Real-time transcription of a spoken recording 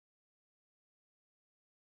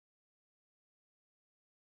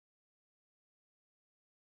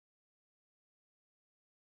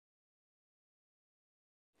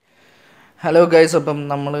Hello guys, അപ്പം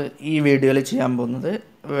നമ്മൾ ഈ വീഡിയോയിൽ ചെയ്യാൻ പോകുന്നത്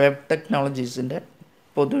വെബ് ടെക്നോളജീസിൻ്റെ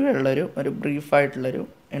പൊതുവെയുള്ളൊരു ബ്രീഫായിട്ടുള്ളൊരു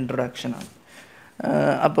ഇൻട്രൊഡക്ഷനാണ്.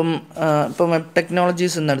 ഇപ്പം വെബ്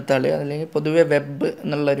ടെക്നോളജീസ് എന്നെടുത്താൽ, അല്ലെങ്കിൽ പൊതുവെ വെബ്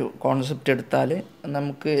എന്നുള്ളൊരു കോൺസെപ്റ്റ് എടുത്താൽ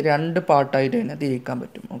നമുക്ക് രണ്ട് പാർട്ടായിട്ട് തന്നെ തിരിക്കാൻ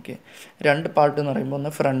പറ്റും. ഓക്കെ, രണ്ട് പാർട്ട് എന്ന് പറയുമ്പോൾ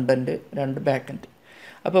ഒന്ന് ഫ്രണ്ട് എൻഡ്, രണ്ട് ബാക്ക് എൻഡ്.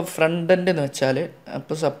 അപ്പോൾ ഫ്രണ്ട് എൻഡ് എന്ന് വെച്ചാൽ,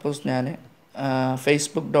 അപ്പോൾ സപ്പോസ് ഞാൻ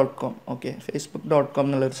facebook.com facebook.com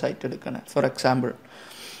എന്നുള്ളൊരു സൈറ്റ് എടുക്കണം ഫോർ എക്സാമ്പിൾ.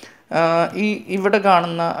 ഇവിടെ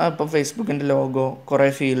കാണുന്ന ഇപ്പോൾ ഫേസ്ബുക്കിൻ്റെ ലോഗോ, കുറേ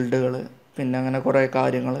ഫീൽഡുകൾ, പിന്നെ അങ്ങനെ കുറേ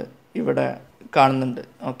കാര്യങ്ങൾ ഇവിടെ കാണുന്നുണ്ട്.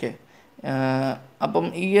 ഓക്കെ, അപ്പം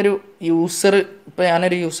ഈ ഒരു യൂസർ, ഇപ്പോൾ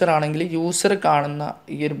ഞാനൊരു യൂസർ ആണെങ്കിൽ യൂസർ കാണുന്ന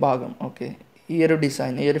ഈ ഒരു ഭാഗം, ഓക്കെ, ഈ ഒരു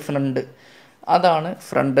ഡിസൈൻ, ഈ ഒരു ഫ്രണ്ട്, അതാണ്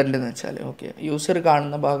ഫ്രണ്ട് എൻഡ് എന്ന് വെച്ചാൽ. ഓക്കെ, യൂസർ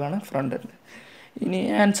കാണുന്ന ഭാഗമാണ് ഫ്രണ്ട് എൻഡ്. ഇനി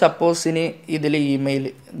ഞാൻ സപ്പോസ്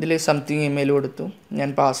ഇതിൽ സംതിങ് ഇമെയിൽ കൊടുത്തു, ഞാൻ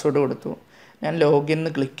പാസ്വേഡ് കൊടുത്തു, ഞാൻ ലോഗിൻ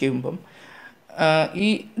എന്ന് ക്ലിക്ക് ചെയ്യുമ്പം ഈ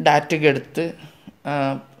ഡാറ്റയൊക്കെ എടുത്ത്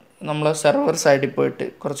നമ്മൾ സെർവർ സൈഡിൽ പോയിട്ട്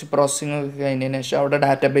കുറച്ച് പ്രോസസ്സിംഗ് ഒക്കെ കഴിഞ്ഞതിന് ശേഷം അവിടെ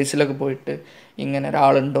ഡാറ്റാബേസിലൊക്കെ പോയിട്ട് ഇങ്ങനെ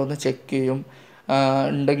ഒരാളുണ്ടോ എന്ന് ചെക്ക് ചെയ്യും.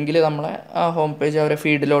 ഉണ്ടെങ്കിൽ നമ്മളെ ആ ഹോം പേജ് അവരെ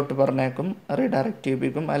ഫീഡിലോട്ട് പറഞ്ഞേക്കും, റീഡയറക്റ്റ്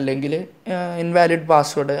ചെയ്യിപ്പിക്കും. അല്ലെങ്കിൽ ഇൻവാലിഡ്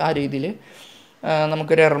പാസ്വേഡ്, ആ രീതിയിൽ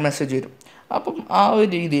നമുക്കൊരു എറർ മെസ്സേജ് വരും. അപ്പം ആ ഒരു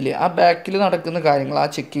രീതിയിൽ ആ ബാക്കിൽ നടക്കുന്ന കാര്യങ്ങൾ, ആ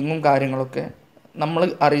ചെക്കിങ്ങും കാര്യങ്ങളൊക്കെ നമ്മൾ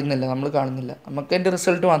അറിയുന്നില്ല, നമ്മൾ കാണുന്നില്ല, നമുക്ക് അതിൻ്റെ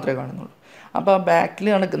റിസൾട്ട് മാത്രമേ കാണുന്നുള്ളൂ. അപ്പോൾ ആ ബാക്കിൽ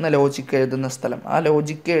നടക്കുന്ന ലോജിക്ക് എഴുതുന്ന സ്ഥലം, ആ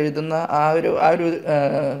ലോജിക്ക് എഴുതുന്ന ആ ഒരു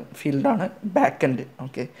ഫീൽഡാണ് ബാക്ക് എൻഡ്.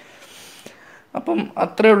 ഓക്കെ, അപ്പം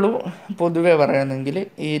അത്രയേ ഉള്ളൂ പൊതുവെ പറയുകയാണെങ്കിൽ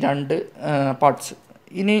ഈ രണ്ട് പാർട്സ്.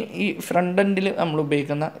 ഇനി ഈ ഫ്രണ്ട് എൻഡിൽ നമ്മൾ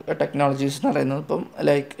ഉപയോഗിക്കുന്ന ടെക്നോളജീസ് എന്ന് പറയുന്നത് ഇപ്പം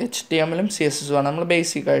ലൈക്ക് HTML-ഉം CSS-ഉം ആണ്. നമ്മൾ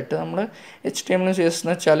ബേസിക്കായിട്ട് നമ്മൾ HTML-ഉം CSS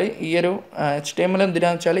എന്ന് വെച്ചാൽ HTML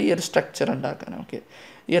എന്തിനാണെന്ന് വെച്ചാൽ ഈ ഒരു സ്ട്രക്ചർ ഉണ്ടാക്കാൻ. ഓക്കെ,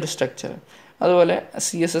 ഈ ഒരു സ്ട്രക്ചർ. അതുപോലെ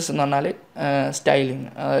CSS എന്ന് പറഞ്ഞാൽ സ്റ്റൈലിങ്,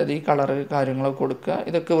 അതായത് ഈ കളറ് കാര്യങ്ങളൊക്കെ കൊടുക്കുക,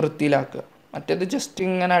 ഇതൊക്കെ വൃത്തിയിലാക്കുക. മറ്റേത് ജസ്റ്റ്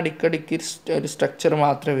ഇങ്ങനെ അടിക്കടിക്ക് ഒരു സ്ട്രക്ചർ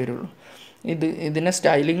മാത്രമേ വരുള്ളൂ. ഇതിനെ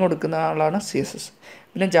സ്റ്റൈലിങ് കൊടുക്കുന്ന ആളാണ് CSS.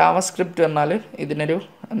 പിന്നെ ജാവാസ്ക്രിപ്റ്റ് പറഞ്ഞാൽ ഇതിനൊരു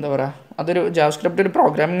എന്താ പറയുക, അതൊരു ജാവാസ്ക്രിപ്റ്റ് ഒരു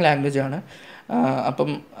പ്രോഗ്രാമിംഗ് ലാംഗ്വേജ് ആണ്. അപ്പം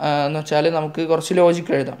എന്ന് വെച്ചാൽ നമുക്ക് കുറച്ച്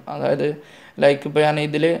ലോജിക്ക് എഴുതാം. അതായത് ലൈക്ക് ഇപ്പോൾ ഞാൻ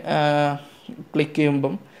ഇതിൽ ക്ലിക്ക്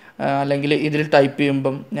ചെയ്യുമ്പം അല്ലെങ്കിൽ ഇതിൽ ടൈപ്പ്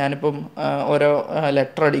ചെയ്യുമ്പം, ഞാനിപ്പം ഓരോ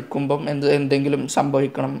ലെറ്റർ അടിക്കുമ്പം എന്തെങ്കിലും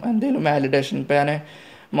സംഭവിക്കണം, എന്തെങ്കിലും വാലിഡേഷൻ. ഇപ്പോൾ ഞാൻ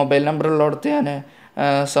മൊബൈൽ നമ്പറുള്ളടത്ത് ഞാൻ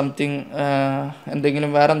സംതിങ്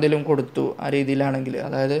എന്തെങ്കിലും വേറെ എന്തെങ്കിലും കൊടുത്തു, ആ രീതിയിലാണെങ്കിൽ,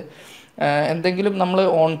 അതായത് എന്തെങ്കിലും നമ്മൾ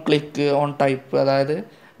ഓൺ ക്ലിക്ക്, ഓൺ ടൈപ്പ്, അതായത്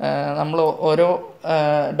നമ്മൾ ഓരോ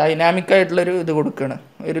ഡൈനാമിക്കായിട്ടുള്ളൊരു ഇത് കൊടുക്കുകയാണ്,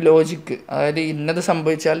 ഒരു ലോജിക്ക്. അതായത് ഇന്നത്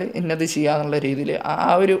സംഭവിച്ചാൽ ഇന്നത് ചെയ്യാന്നുള്ള രീതിയിൽ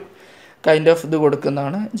ആ ഒരു കൈൻഡ് ഓഫ് ഇത്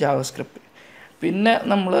കൊടുക്കുന്നതാണ് ജാവാസ്ക്രിപ്റ്റ്. പിന്നെ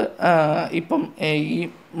നമ്മൾ ഇപ്പം ഈ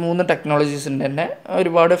മൂന്ന് ടെക്നോളജീസിൻ്റെ തന്നെ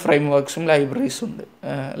ഒരുപാട് ഫ്രെയിം വർക്ക്സും ലൈബ്രറീസും ഉണ്ട്.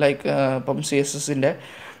 ലൈക്ക് ഇപ്പം CSS-ൻ്റെ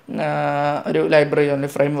ഒരു ലൈബ്രറി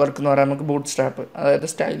അല്ലെങ്കിൽ ഫ്രെയിം വർക്ക് എന്ന് പറയാൻ നമുക്ക് ബൂട്ട് സ്ട്രാപ്പ്, അതായത്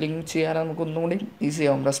സ്റ്റൈലിങ് ചെയ്യാൻ നമുക്ക് ഒന്നും കൂടി ഈസി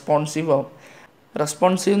ആവും, റെസ്പോൺസീവ് ആവും.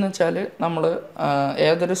 റെസ്പോൺസീവ് എന്ന് വെച്ചാൽ നമ്മൾ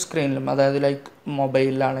ഏതൊരു സ്ക്രീനിലും, അതായത് ലൈക്ക്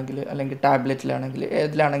മൊബൈലിലാണെങ്കിൽ അല്ലെങ്കിൽ ടാബ്ലറ്റിലാണെങ്കിൽ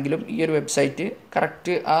ഏതിലാണെങ്കിലും ഈ ഒരു വെബ്സൈറ്റ്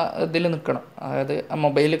കറക്റ്റ് ആ ഇതിൽ നിൽക്കണം. അതായത് ആ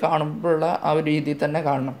മൊബൈൽ കാണുമ്പോഴുള്ള ആ ഒരു രീതിയിൽ തന്നെ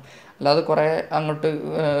കാണണം. അല്ലാതെ കുറേ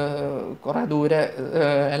ദൂരെ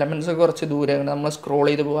എലമെൻറ്റ്സ് കുറച്ച് ദൂരെ നമ്മൾ സ്ക്രോൾ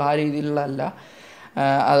ചെയ്ത് പോകുക, ആ രീതിയിലുള്ളതല്ല.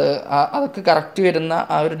 അതൊക്കെ കറക്റ്റ് വരുന്ന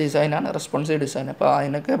ആ ഒരു ഡിസൈനാണ് റെസ്പോൺസീവ് ഡിസൈൻ. അപ്പോൾ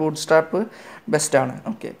അതിനൊക്കെ ബൂട്ട് സ്ട്രാപ്പ് ബെസ്റ്റാണ്.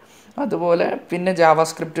 ഓക്കെ, അതുപോലെ പിന്നെ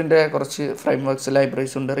ജാവാസ്ക്രിപ്റ്റിൻ്റെ കുറച്ച് ഫ്രെയിം വർക്ക്സ്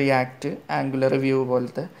ലൈബ്രറീസ് ഉണ്ട്, റിയാക്റ്റ്, ആംഗുലർ, വ്യൂ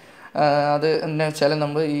പോലത്തെ. അത് എന്താ വെച്ചാൽ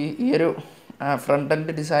നമ്മൾ ഈ ഒരു ഫ്രണ്ട്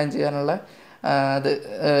എൻഡ് ഡിസൈൻ ചെയ്യാനുള്ള അത്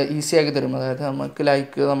ഈസിയാക്കി തരും. അതായത് നമുക്ക്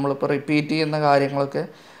ലൈക്ക് നമ്മളിപ്പോൾ റിപ്പീറ്റ് ചെയ്യുന്ന കാര്യങ്ങളൊക്കെ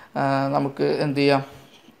നമുക്ക് എന്ത് ചെയ്യാം,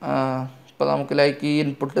 ഇപ്പോൾ നമുക്ക് ലൈക്ക് ഈ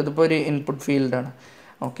ഇതിപ്പോൾ ഒരു ഇൻപുട്ട് ഫീൽഡാണ്.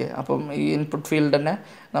 ഓക്കെ, അപ്പം ഈ ഇൻപുട്ട് ഫീൽഡ് തന്നെ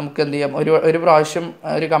നമുക്ക് എന്ത് ചെയ്യാം, ഒരു പ്രാവശ്യം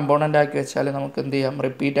ഒരു കമ്പോണൻ്റ് ആക്കി വെച്ചാൽ നമുക്ക് എന്ത് ചെയ്യാം,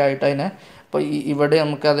 റിപ്പീറ്റ് ആയിട്ട് അതിനെ, ഇപ്പോൾ ഇവിടെ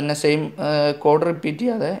നമുക്ക് അതിനെ സെയിം കോഡ് റിപ്പീറ്റ്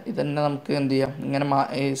ചെയ്യാതെ ഇതന്നെ നമുക്ക് എന്ത് ചെയ്യാം, ഇങ്ങനെ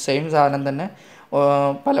ഈ സെയിം സാധനം തന്നെ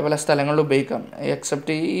പല പല സ്ഥലങ്ങളിൽ ഉപയോഗിക്കാം.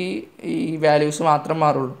 എക്സെപ്റ്റ് ഈ വാല്യൂസ് മാത്രം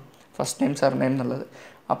മാറുള്ളൂ, ഫസ്റ്റ് നെയിം സർനെയിം എന്നുള്ളത്.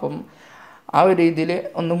 അപ്പം ആ ഒരു രീതിയിൽ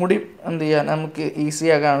ഒന്നും കൂടി എന്ത് ചെയ്യാൻ നമുക്ക് ഈസി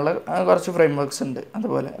ആകാനുള്ള കുറച്ച് ഫ്രെയിം വർക്ക്സ് ഉണ്ട്.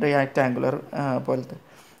 അതുപോലെ റിയാക്റ്റ്, ആംഗുലർ പോലത്തെ.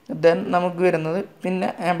 ദെൻ നമുക്ക് വരുന്നത്, പിന്നെ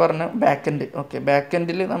ഞാൻ പറഞ്ഞ ബാക്ക് എൻഡ്. ഓക്കെ, ബാക്ക്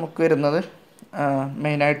എൻഡിൽ നമുക്ക് വരുന്നത്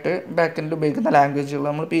മെയിനായിട്ട് ബാക്ക് എൻഡിൽ ഉപയോഗിക്കുന്ന ലാംഗ്വേജുകൾ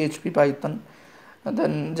നമ്മൾ PHP, Python,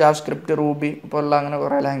 then JavaScript, Ruby പോലുള്ള അങ്ങനെ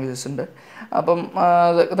കുറേ ലാംഗ്വേജസ് ഉണ്ട്. അപ്പം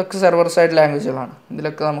ഇതൊക്കെ സെർവർ സൈഡ് ലാംഗ്വേജുകളാണ്.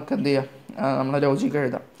 ഇതിലൊക്കെ നമുക്ക് എന്ത് ചെയ്യാം, നമ്മൾ ലോജിക്ക്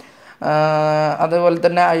എഴുതാം. അതുപോലെ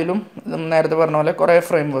തന്നെ അതിലും നേരത്തെ പറഞ്ഞ പോലെ കുറേ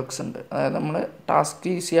ഫ്രെയിം വർക്ക്സ് ഉണ്ട്. അതായത് നമ്മൾ ടാസ്ക്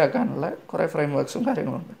ഈസി ആക്കാനുള്ള കുറേ ഫ്രെയിം വർക്ക്സും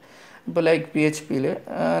കാര്യങ്ങളുണ്ട്. ഇപ്പോൾ ലൈക്ക് PHP-യിൽ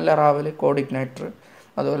ലറാവൽ, കോഡ് ഇഗ്നൈറ്റർ,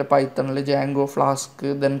 അതുപോലെ പൈത്തണിൽ Jango, flask,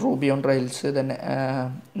 then Ruby on rails, then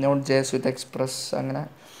Node.js with express, അങ്ങനെ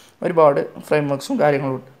ഒരുപാട് ഫ്രെയിം വർക്ക്സും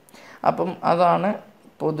കാര്യങ്ങളും ഉണ്ട്. അപ്പം അതാണ്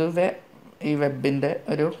പൊതുവെ ഈ വെബിൻ്റെ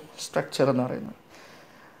ഒരു സ്ട്രക്ചർ എന്ന് പറയുന്നത്.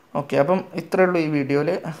 ഓക്കെ, അപ്പം ഇത്രയേ ഉള്ളൂ ഈ വീഡിയോയിൽ.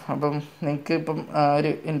 അപ്പം നിങ്ങൾക്ക് ഇപ്പം ഒരു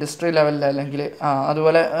ഇൻഡസ്ട്രി ലെവലിൽ അല്ലെങ്കിൽ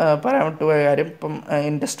അതുപോലെ പറയാൻ വിട്ടുപോയ കാര്യം, ഇപ്പം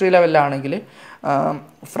ഇൻഡസ്ട്രി ലെവലിലാണെങ്കിൽ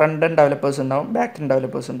ഫ്രണ്ട് എൻഡ് ഡെവലപ്പേഴ്സ് ഉണ്ടാവും, ബാക്ക് എൻഡ്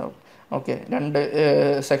ഡെവലപ്പേഴ്സ് ഉണ്ടാവും. ഓക്കെ, രണ്ട്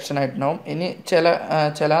സെക്ഷനായിട്ടുണ്ടാവും. ഇനി ചില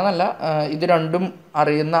എന്നല്ല, ഇത് രണ്ടും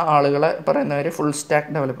അറിയുന്ന ആളുകളെ പറയുന്നവർ ഫുൾ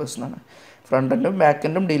സ്റ്റാക്ക് ഡെവലപ്പേഴ്സ് എന്നാണ്. ഫ്രണ്ട് എൻഡും ബാക്ക്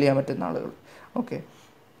എൻഡും ഡീൽ ചെയ്യാൻ പറ്റുന്ന ആളുകൾ. ഓക്കെ,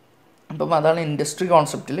 അപ്പം അതാണ് ഇൻഡസ്ട്രി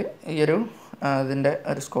കോൺസെപ്റ്റിൽ ഈ ഒരു ഇതിൻ്റെ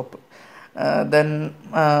ഒരു സ്കോപ്പ്. ദെൻ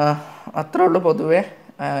അത്രേ ഉള്ളൂ പൊതുവേ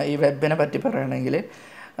ഈ വെബിനെ പറ്റി പറയുകയാണെങ്കിൽ.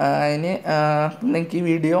 ഇനി നിങ്ങൾക്ക് ഈ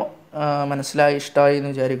വീഡിയോ മനസ്സിലായി, ഇഷ്ടമായി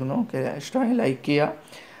എന്ന് വിചാരിക്കുന്നു. ഓക്കെ, ഇഷ്ടമായി ലൈക്ക് ചെയ്യുക,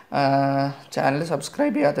 ചാനൽ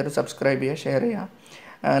സബ്സ്ക്രൈബ് ചെയ്യാത്തവർ സബ്സ്ക്രൈബ് ചെയ്യുക, ഷെയർ ചെയ്യുക.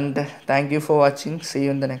 And thank you for watching. See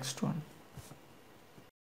you in the next one.